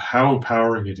about how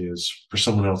empowering it is for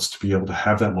someone else to be able to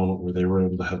have that moment where they were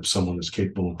able to help someone as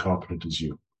capable and competent as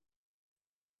you.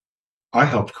 I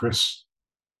helped Chris.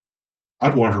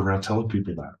 I'd wander around telling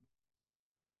people that,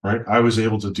 right? I was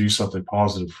able to do something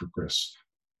positive for Chris.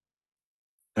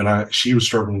 And she was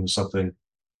struggling with something,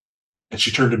 and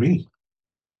she turned to me.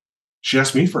 She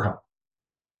asked me for help.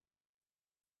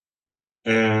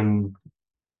 And,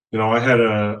 I had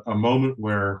a moment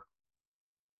where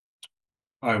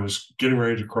I was getting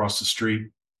ready to cross the street,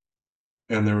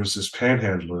 and there was this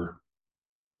panhandler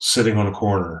sitting on a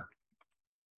corner,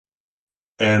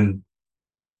 and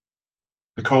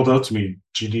they called out to me,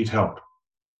 "Do you need help?"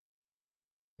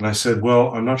 And I said,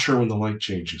 "Well, I'm not sure when the light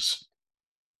changes."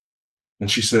 And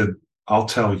she said, "I'll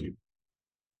tell you."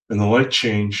 And the light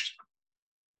changed,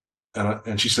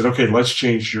 and she said, "Okay, lights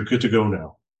changed. You're good to go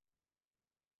now."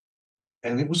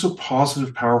 And it was a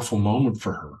positive, powerful moment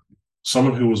for her.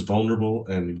 Someone who was vulnerable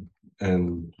and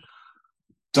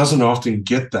doesn't often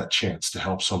get that chance to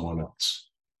help someone else.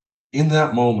 In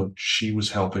that moment, she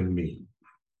was helping me.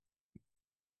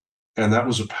 And that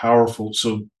was a powerful,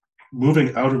 so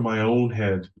moving out of my own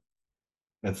head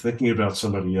and thinking about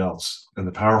somebody else and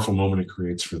the powerful moment it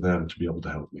creates for them to be able to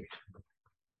help me.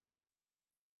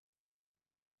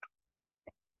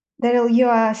 Darryl, you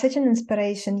are such an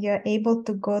inspiration. You're able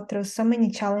to go through so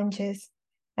many challenges,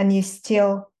 and you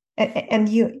still and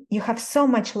you have so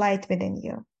much light within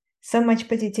you, so much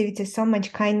positivity, so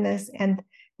much kindness, and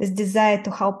this desire to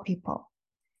help people.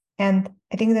 And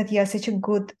I think that you are such a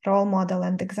good role model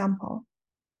and example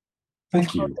of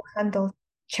Thank how you. to handle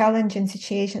challenging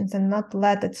situations and not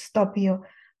let it stop you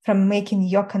from making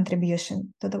your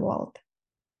contribution to the world.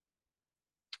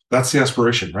 That's the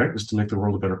aspiration, right? Is to make the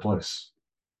world a better place.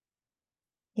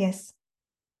 Yes.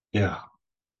 Yeah.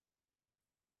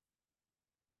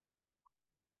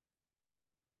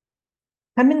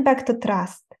 Coming back to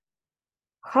trust,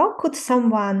 how could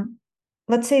someone,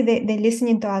 let's say they're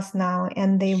listening to us now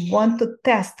and they want to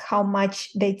test how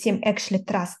much their team actually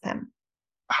trusts them,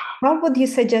 how would you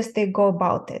suggest they go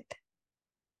about it?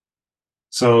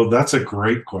 So that's a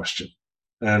great question.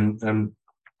 And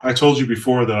I told you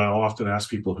before that I'll often ask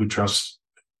people who trust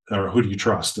or who do you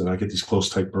trust? And I get these close,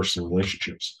 tight personal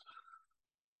relationships.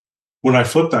 When I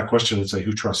flip that question and say,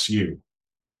 who trusts you?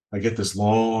 I get this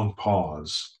long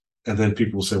pause. And then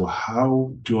people will say, well,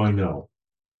 how do I know?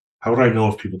 How would I know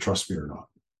if people trust me or not?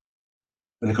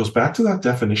 And it goes back to that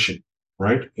definition,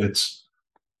 right? It's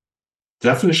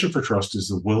definition for trust is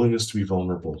the willingness to be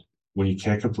vulnerable when you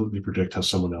can't completely predict how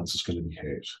someone else is going to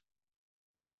behave.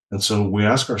 And so we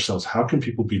ask ourselves, how can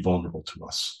people be vulnerable to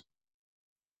us?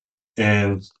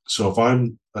 And so if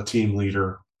I'm a team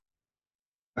leader,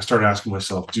 I start asking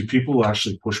myself, do people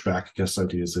actually push back against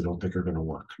ideas they don't think are going to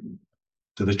work?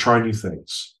 Do they try new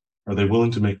things? Are they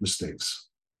willing to make mistakes?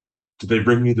 Do they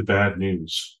bring me the bad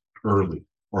news early,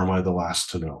 or am I the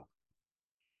last to know?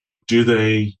 Do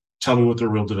they tell me what their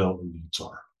real development needs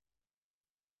are?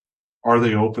 Are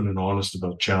they open and honest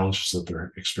about challenges that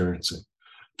they're experiencing?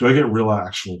 Do I get real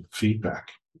actual feedback,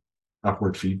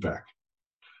 upward feedback?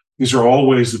 These are all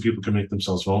ways that people can make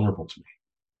themselves vulnerable to me.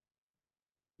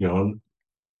 You know,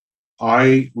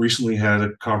 I recently had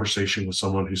a conversation with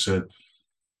someone who said,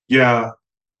 yeah,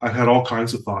 I've had all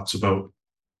kinds of thoughts about,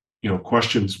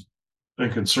 questions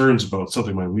and concerns about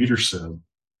something my leader said.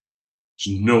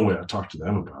 There's no way I talk to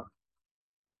them about it.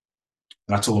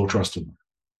 That's a low trust in me.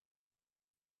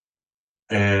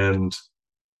 And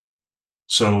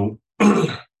so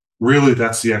really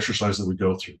that's the exercise that we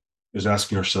go through, is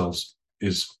asking ourselves,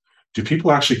 do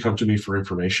people actually come to me for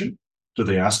information? Do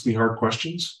they ask me hard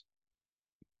questions?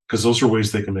 Because those are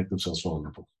ways they can make themselves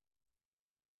vulnerable.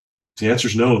 If the answer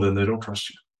is no, then they don't trust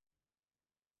you.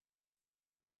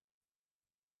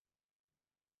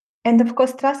 And of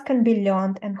course, trust can be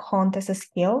learned and honed as a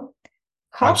skill.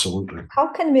 Absolutely. How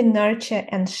can we nurture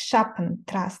and sharpen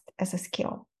trust as a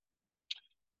skill?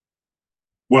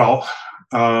 Well,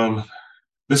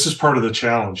 this is part of the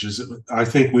challenge. I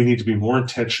think we need to be more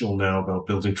intentional now about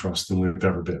building trust than we've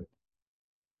ever been,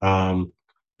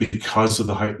 because of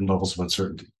the heightened levels of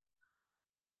uncertainty.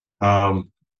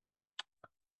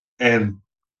 And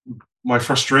my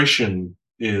frustration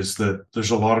is that there's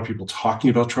a lot of people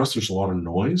talking about trust. There's a lot of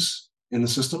noise in the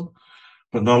system,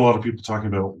 but not a lot of people talking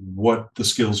about what the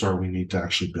skills are we need to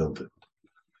actually build it.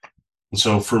 And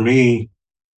so for me,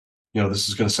 this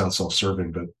is going to sound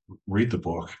self-serving, but read the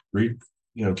book,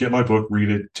 get my book,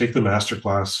 read it, take the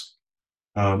masterclass.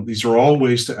 These are all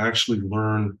ways to actually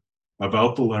learn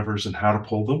about the levers and how to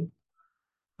pull them.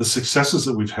 The successes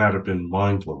that we've had have been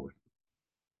mind-blowing.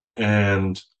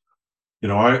 And,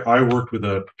 I worked with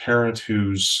a parent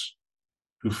who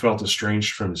felt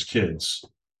estranged from his kids. It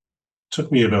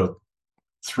took me about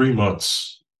 3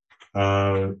 months,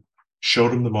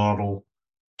 showed him the model,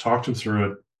 talked him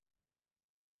through it,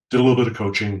 did a little bit of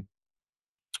coaching.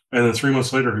 And then 3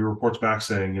 months later, he reports back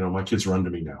saying, my kids run to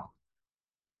me now.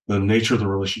 The nature of the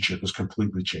relationship has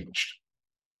completely changed.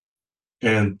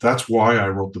 And that's why I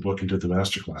wrote the book and did the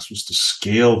masterclass, was to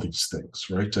scale these things,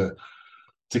 right? To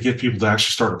to get people to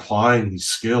actually start applying these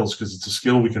skills, because it's a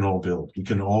skill we can all build. We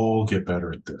can all get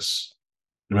better at this.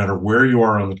 No matter where you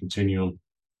are on the continuum,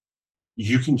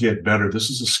 you can get better. This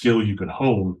is a skill you can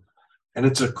hone, and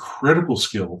it's a critical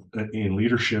skill in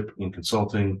leadership, in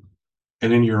consulting,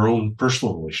 and in your own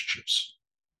personal relationships.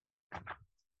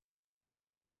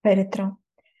 Very true.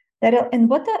 Darryl, and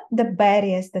what are the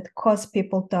barriers that cause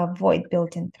people to avoid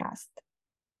building trust?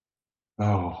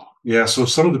 Oh, yeah. So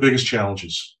some of the biggest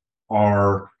challenges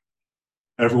are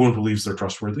everyone believes they're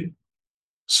trustworthy.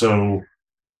 So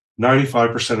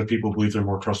 95% of people believe they're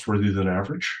more trustworthy than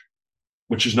average,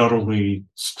 which is not only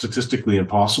statistically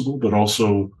impossible, but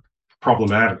also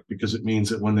problematic, because it means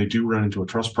that when they do run into a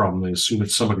trust problem, they assume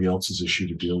it's somebody else's issue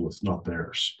to deal with, not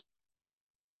theirs.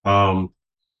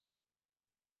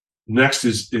 Next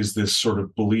is this sort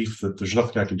of belief that there's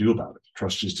nothing I can do about it.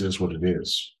 Trust just is what it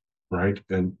is, right?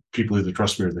 And people either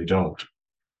trust me or they don't.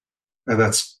 And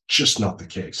that's just not the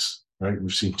case, right?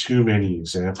 We've seen too many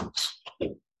examples.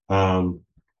 And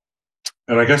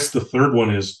I guess the third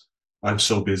one is I'm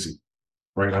so busy,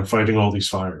 right? I'm fighting all these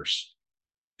fires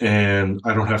and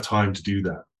I don't have time to do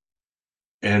that.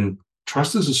 And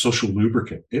trust is a social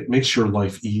lubricant. It makes your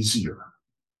life easier.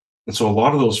 And so a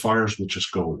lot of those fires will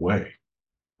just go away,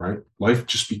 right? Life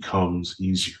just becomes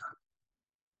easier.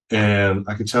 And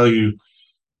I can tell you,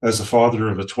 as the father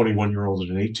of a 21-year-old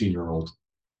and an 18-year-old,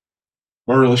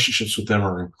 my relationships with them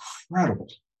are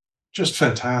incredible, just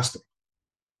fantastic.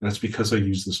 And it's because I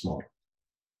use this model.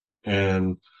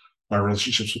 And my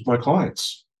relationships with my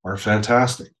clients are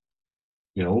fantastic.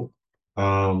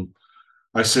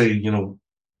 I say,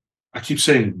 I keep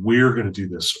saying we're going to do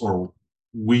this, or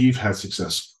we've had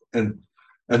success. And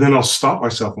then I'll stop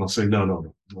myself and I'll say,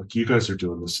 no, like you guys are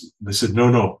doing this. They said,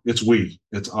 no, it's we,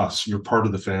 it's us. You're part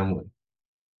of the family.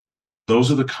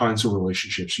 Those are the kinds of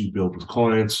relationships you build with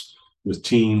clients, with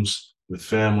teams, with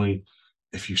family.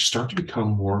 If you start to become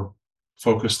more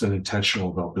focused and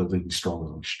intentional about building these strong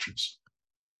relationships.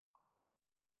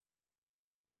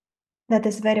 That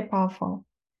is very powerful.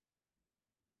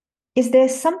 Is there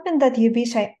something that you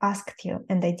wish I asked you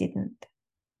and I didn't?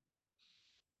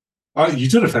 You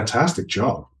did a fantastic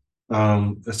job.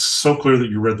 It's so clear that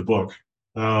you read the book.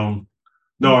 No,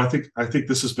 I think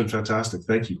this has been fantastic.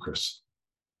 Thank you, Chris.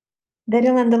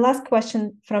 Darryl, and the last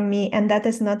question from me, and that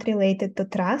is not related to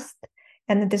trust,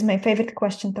 and it is my favorite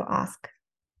question to ask.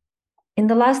 In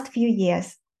the last few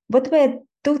years, what were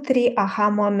 2-3 aha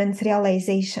moments,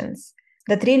 realizations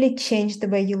that really changed the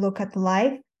way you look at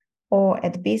life or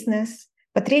at business,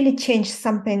 but really changed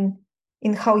something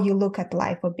in how you look at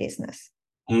life or business?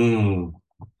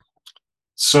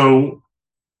 So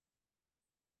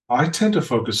I tend to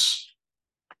focus,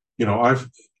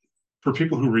 for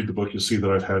people who read the book, you'll see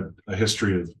that I've had a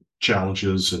history of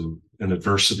challenges and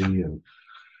adversity. And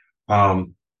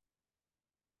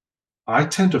I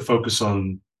tend to focus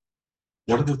on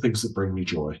what are the things that bring me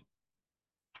joy,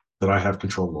 that I have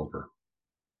control over,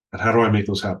 and how do I make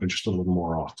those happen just a little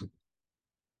more often?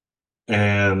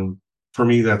 And for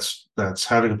me, that's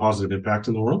having a positive impact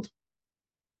in the world,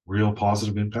 real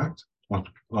positive impact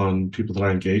on people that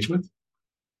I engage with.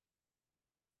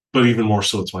 But even more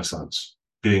so, it's my sons,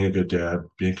 being a good dad,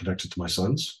 being connected to my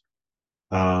sons.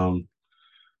 And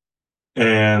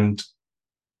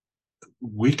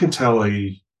we can tell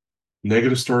a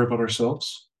negative story about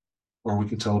ourselves, or we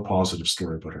can tell a positive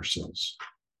story about ourselves.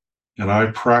 And I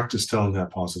practice telling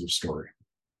that positive story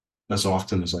as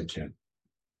often as I can.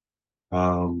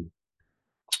 And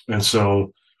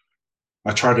so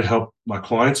I try to help my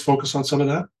clients focus on some of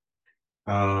that.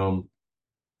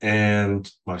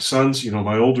 And my sons,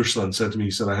 my older son said to me,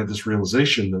 he said, I had this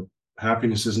realization that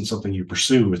happiness isn't something you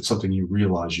pursue, it's something you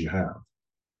realize you have.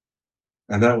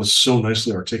 And that was so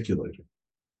nicely articulated.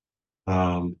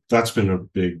 That's been a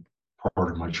big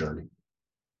part of my journey.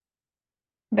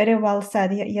 Very well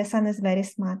said. Your son is very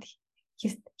smart.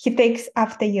 He takes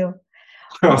after you.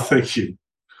 Oh, thank you.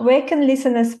 Where can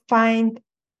listeners find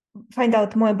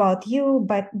out more about you,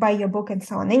 but buy your book and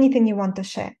so on? Anything you want to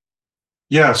share?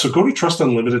 Yeah, so go to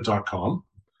trustunlimited.com.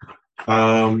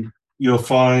 You'll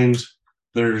find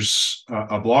there's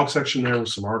a blog section there with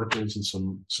some articles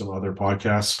and some other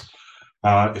podcasts.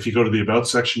 If you go to the About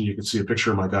section, you can see a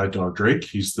picture of my guide dog, Drake.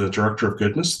 He's the Director of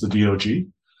Goodness, the DOG.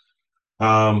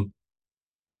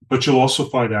 But you'll also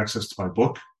find access to my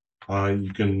book.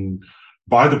 You can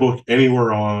buy the book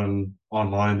anywhere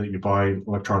online that you buy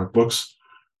electronic books.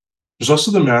 There's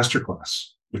also the masterclass,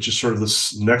 which is sort of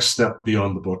this next step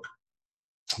beyond the book,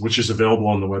 which is available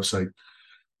on the website.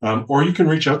 Or you can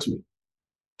reach out to me,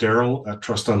 Darryl at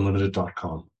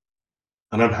trustunlimited.com.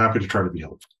 And I'm happy to try to be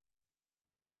helpful.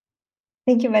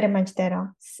 Thank you very much,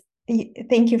 Darryl.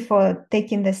 Thank you for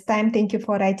taking this time. Thank you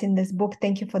for writing this book.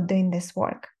 Thank you for doing this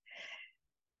work.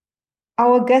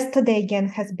 Our guest today again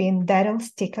has been Darryl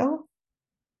Stickel.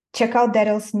 Check out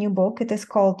Darryl's new book. It is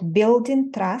called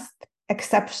Building Trust,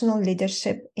 Exceptional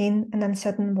Leadership in an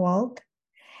Uncertain World.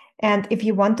 And if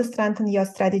you want to strengthen your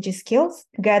strategy skills,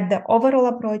 get the overall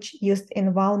approach used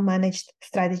in well-managed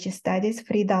strategy studies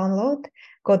free download.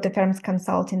 Go to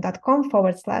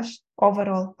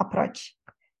firmsconsulting.com/overall approach.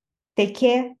 Take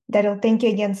care. Darryl, thank you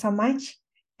again so much.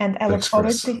 And I look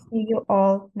forward to see you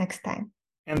all next time.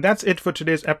 And that's it for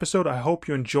today's episode. I hope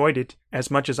you enjoyed it as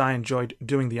much as I enjoyed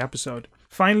doing the episode.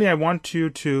 Finally, I want you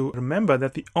to remember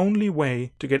that the only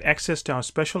way to get access to our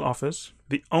special offers,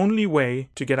 the only way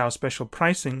to get our special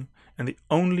pricing, and the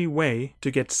only way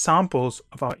to get samples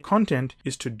of our content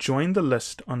is to join the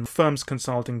list on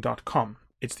firmsconsulting.com.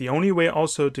 It's the only way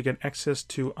also to get access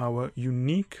to our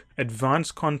unique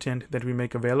advanced content that we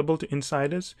make available to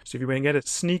insiders. So if you want to get a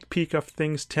sneak peek of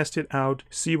things, test it out,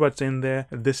 see what's in there,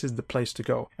 this is the place to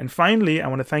go. And finally, I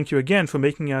want to thank you again for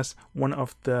making us one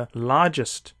of the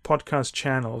largest podcast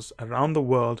channels around the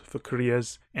world for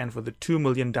careers and for the 2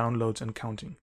 million downloads and counting.